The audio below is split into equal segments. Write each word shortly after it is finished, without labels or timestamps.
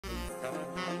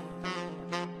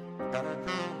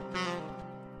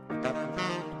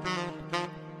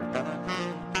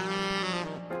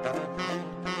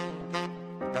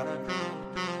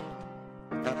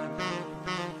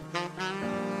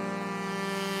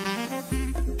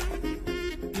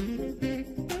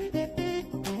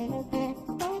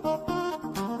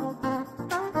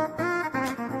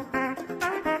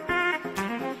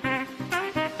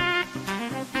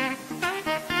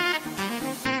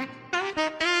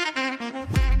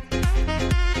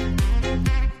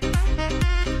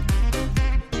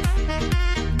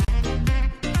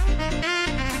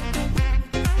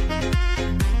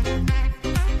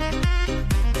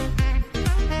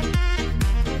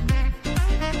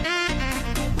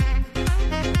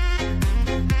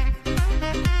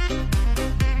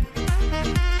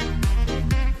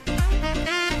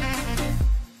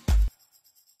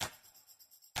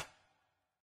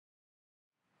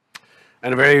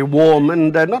And a very warm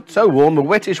and not so warm, but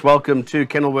wettish welcome to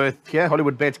Kenilworth here,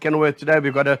 Hollywood Bets Kenilworth today.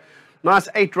 We've got a nice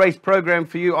 8-race program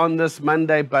for you on this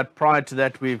Monday, but prior to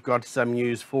that, we've got some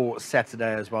news for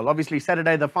Saturday as well. Obviously,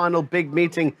 Saturday, the final big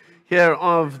meeting here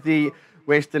of the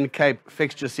Western Cape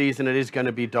fixture season. It is going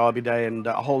to be Derby Day and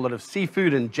a whole lot of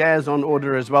seafood and jazz on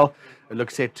order as well. It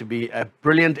looks set to be a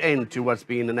brilliant end to what's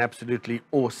been an absolutely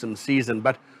awesome season.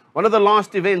 But one of the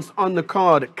last events on the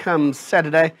card comes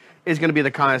Saturday is going to be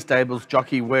the Khaya Stables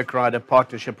Jockey Work Rider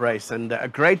Partnership Race, and a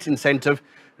great incentive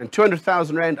and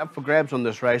 200,000 Rand up for grabs on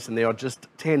this race, and there are just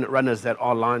 10 runners that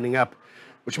are lining up,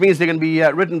 which means they're going to be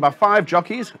ridden by 5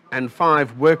 jockeys and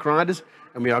 5 work riders,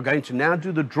 and we are going to now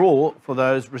do the draw for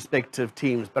those respective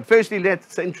teams. But firstly,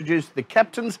 let's introduce the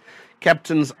captains.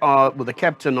 Captains are, well, the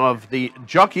captain of the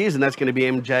jockeys, and that's going to be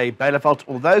MJ Baileyveld.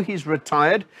 Although he's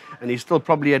retired and he's still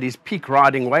probably at his peak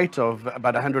riding weight of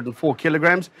about 104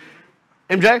 kilograms.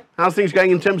 MJ, how's things going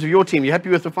in terms of your team? You happy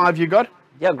with the 5 you got?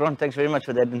 Yeah, Grant, thanks very much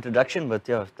for that introduction. But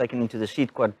yeah, taken into the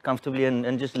seat quite comfortably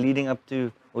and just leading up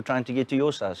to, or trying to get to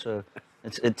your size. So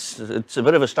it's a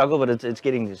bit of a struggle, but it's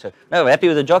getting there. So no, happy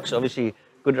with the jocks. Obviously,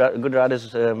 good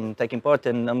riders taking part,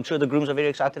 and I'm sure the grooms are very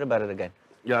excited about it again.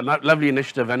 Yeah, lovely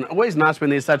initiative, and always nice when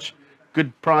there's such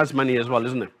good prize money as well,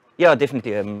 isn't it? Yeah,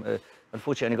 definitely.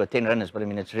 Unfortunately, I only got 10 runners, but I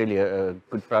mean, it's really a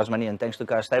good prize money, and thanks to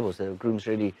Khaya Stables, the grooms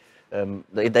really,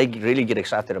 they really get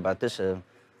excited about this.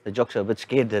 The jocks are a bit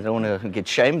scared, they don't want to get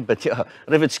shamed, but yeah, I don't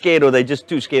know if it's scared or they're just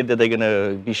too scared that they're going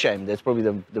to be shamed. That's probably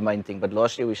the main thing. But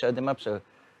last year we showed them up, so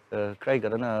Craig, I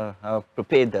don't know how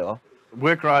prepared they are.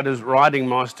 Work Riders riding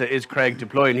master is Craig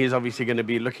Deploy, and he's obviously going to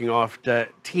be looking after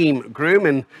Team Groom.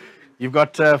 And you've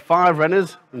got 5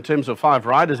 runners in terms of 5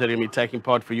 riders that are going to be taking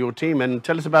part for your team. And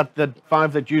tell us about the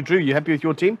 5 that you drew. You happy with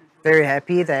your team? Very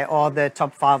happy. They are the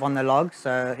top 5 on the log.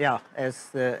 So yeah,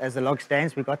 as the log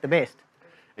stands, we got the best.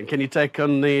 And can you take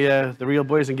on the real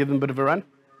boys and give them a bit of a run?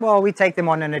 Well, we take them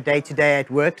on a day-to-day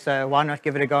at work, so why not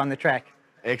give it a go on the track?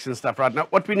 Excellent stuff. Right, now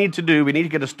what we need to do, we need to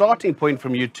get a starting point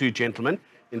from you two gentlemen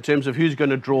in terms of who's going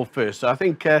to draw first. So I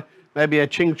think maybe a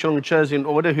ching chong chose in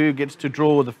order who gets to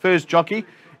draw the first jockey.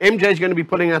 MJ is going to be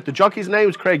pulling out the jockeys'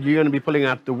 names. Craig, you're going to be pulling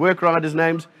out the work riders'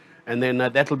 names. And then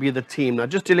that'll be the team. Now,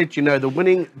 just to let you know, the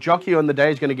winning jockey on the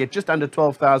day is going to get just under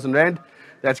 12,000 Rand.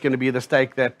 That's going to be the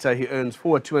stake that he earns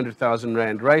for a 200,000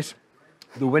 Rand race.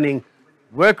 The winning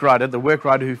work rider, the work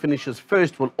rider who finishes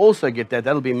first, will also get that.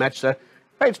 That'll be matched,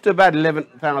 paid to about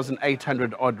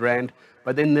 11,800 odd Rand.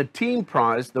 But then the team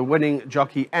prize, the winning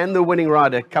jockey and the winning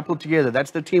rider coupled together,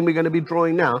 that's the team we're going to be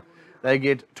drawing now. They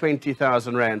get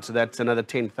 20,000 Rand, so that's another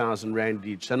 10,000 Rand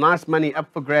each. So nice money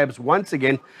up for grabs once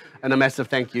again, and a massive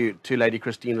thank you to Lady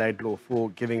Christine Laidlaw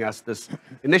for giving us this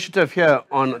initiative here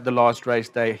on the last race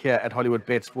day here at Hollywood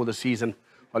Bets for the season,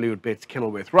 Hollywood Bets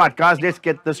Kenilworth. Right, guys, let's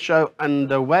get this show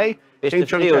underway. Best of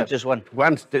 3 or just one?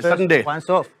 Sudden death. Once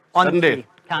off. On Sudden 3. death.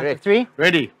 Count to 3.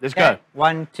 Ready, let's go.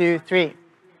 1, 2, 3. You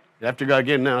have to go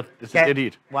again now. This is dead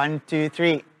heat. 1, 2,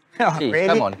 3. Oh, really?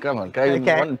 Come on.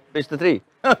 Okay. Best of 3.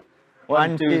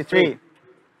 1, 2, 3.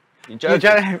 You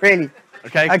joking? Really?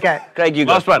 Okay. Craig, you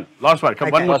go. Last one. Come,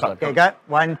 one more time. Okay, go.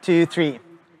 1, 2, 3.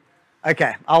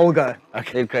 Okay, I will go.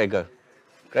 Okay. Let Craig go.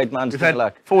 Great minds We've think had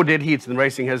alike. 4 dead heats and the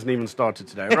racing hasn't even started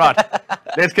today. Right,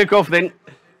 let's kick off then.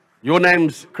 Your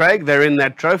name's Craig. They're in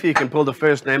that trophy. You can pull the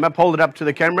first name up. Hold it up to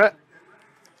the camera.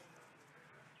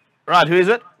 Right, who is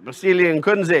it? Vasily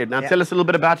Nkunze. Now tell us a little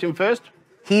bit about him first.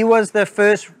 He was the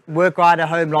first work rider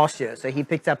home last year, so he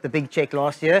picked up the big check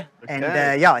last year. Okay.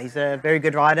 And yeah, he's a very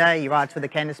good rider. He rides for the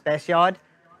Canis Backyard.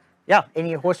 Yeah,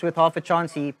 any horse with half a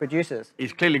chance he produces.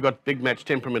 He's clearly got big match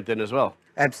temperament then as well.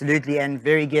 Absolutely, and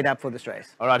very geared up for this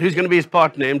race. All right, who's going to be his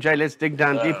partner, MJ? Let's dig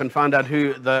down deep and find out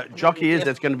who the jockey is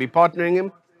that's going to be partnering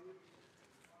him.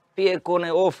 Pierre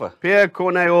Cornet offer. Pierre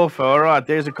Cornet offer. All right,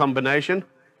 there's a combination.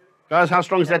 Guys, how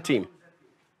strong is that team?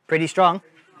 Pretty strong.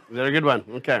 Is that a good one?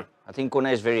 Okay. I think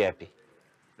Cornet is very happy.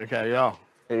 Okay, yeah.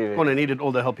 Very. Cornet needed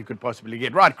all the help he could possibly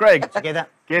get. Right, Craig. Together.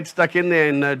 Get stuck in there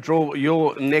and draw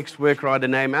your next work rider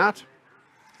name out.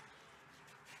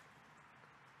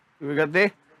 Who we got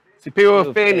there?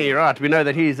 Sipio Feni, right. We know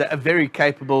that he's a very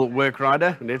capable work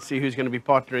rider. Let's see who's going to be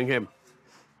partnering him.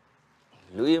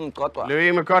 Louis Mkotwa.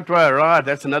 Louis Mkotwa, right.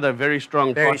 That's another very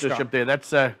strong Very partnership strong.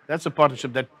 there. That's a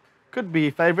partnership that could be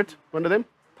favourite, one of them.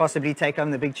 Possibly take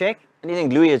home the big check. And you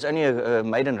think Louis is only a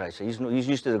maiden racer. He's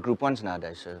used to the Group 1s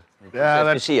nowadays. So Yeah,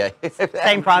 have to see, eh?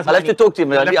 Same prize I'll have to money. talk to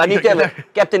him. I need to have a,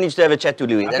 Captain needs to have a chat to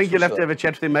Louis. I think you'll have to have a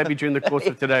chat with him maybe during the course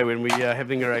of today when we are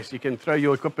having a race. You can throw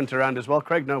your equipment around as well,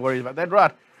 Craig. No worries about that.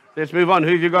 Right, let's move on.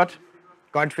 Who have you got?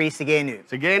 Godfrey Segenu.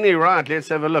 Segeni, right. Let's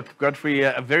have a look. Godfrey,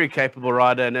 a very capable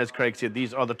rider. And as Craig said,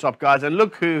 these are the top guys. And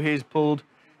look who he's pulled.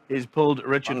 He's pulled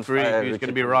Richard Free, who's going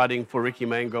to be riding for Ricky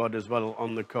Maingard as well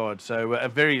on the card. So a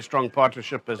very strong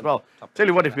partnership as well. Tell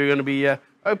you what, if you're going to be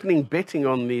opening betting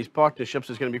on these partnerships,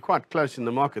 it's going to be quite close in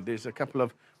the market. There's a couple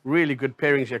of really good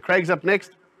pairings here. Craig's up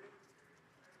next.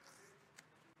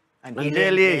 And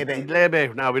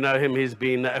Ndlebe. Now we know him. He's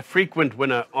been a frequent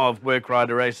winner of work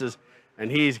rider races.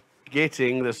 And he's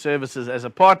getting the services as a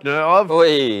partner of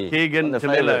Keegan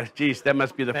Tamela. Jeez, that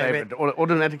must be the favourite.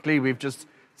 Automatically, we've just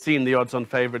seen the odds on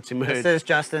favourites emerge. This is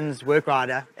Justin's work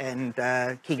rider, and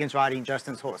Keegan's riding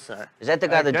Justin's horse. So Is that the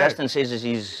guy that Justin says is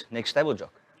his next stable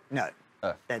jock? no,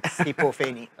 that's Sipo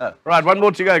Feni. Right, one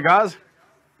more to go, guys.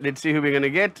 Let's see who we're going to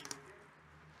get.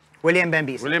 William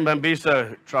Bambiso. William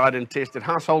Bambiso, tried and tested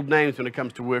household names when it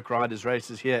comes to work riders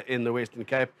races here in the Western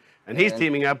Cape. And he's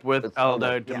teaming up with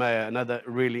Aldo Demea, another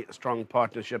really strong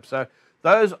partnership. So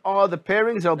those are the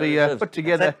pairings. They'll be put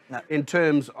together in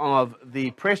terms of the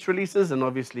press releases. And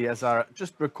obviously, as I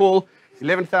just recall,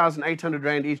 11,800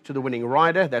 Rand each to the winning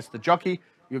rider. That's the jockey.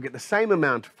 You'll get the same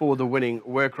amount for the winning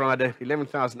work rider,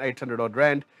 11,800 odd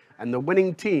Rand. And the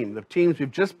winning team, the teams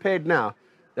we've just paired now,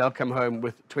 they'll come home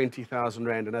with 20,000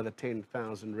 Rand, another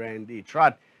 10,000 Rand each.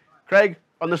 Right, Craig,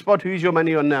 on the spot, who's your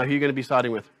money on now? Who are you going to be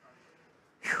siding with?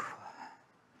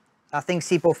 I think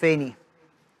Sipo Feni,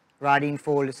 riding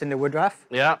for Lucinda Woodruff.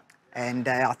 Yeah. And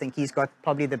I think he's got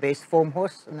probably the best form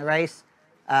horse in the race.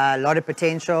 A lot of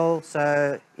potential.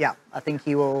 So, yeah, I think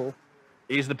he will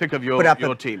He's the pick of your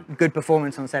team. Good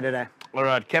performance on Saturday. All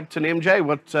right, Captain MJ,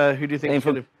 who do you think is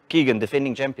going to... Keegan,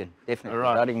 defending champion, definitely. All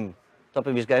right. Riding top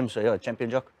of his game, so yeah, champion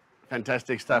jock.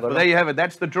 Fantastic stuff. Well, there you have it.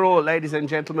 That's the draw, ladies and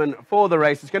gentlemen, for the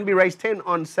race. It's going to be race 10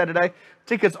 on Saturday.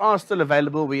 Tickets are still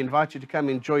available. We invite you to come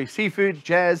enjoy seafood,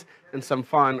 jazz, and some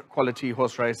fine quality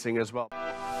horse racing as well.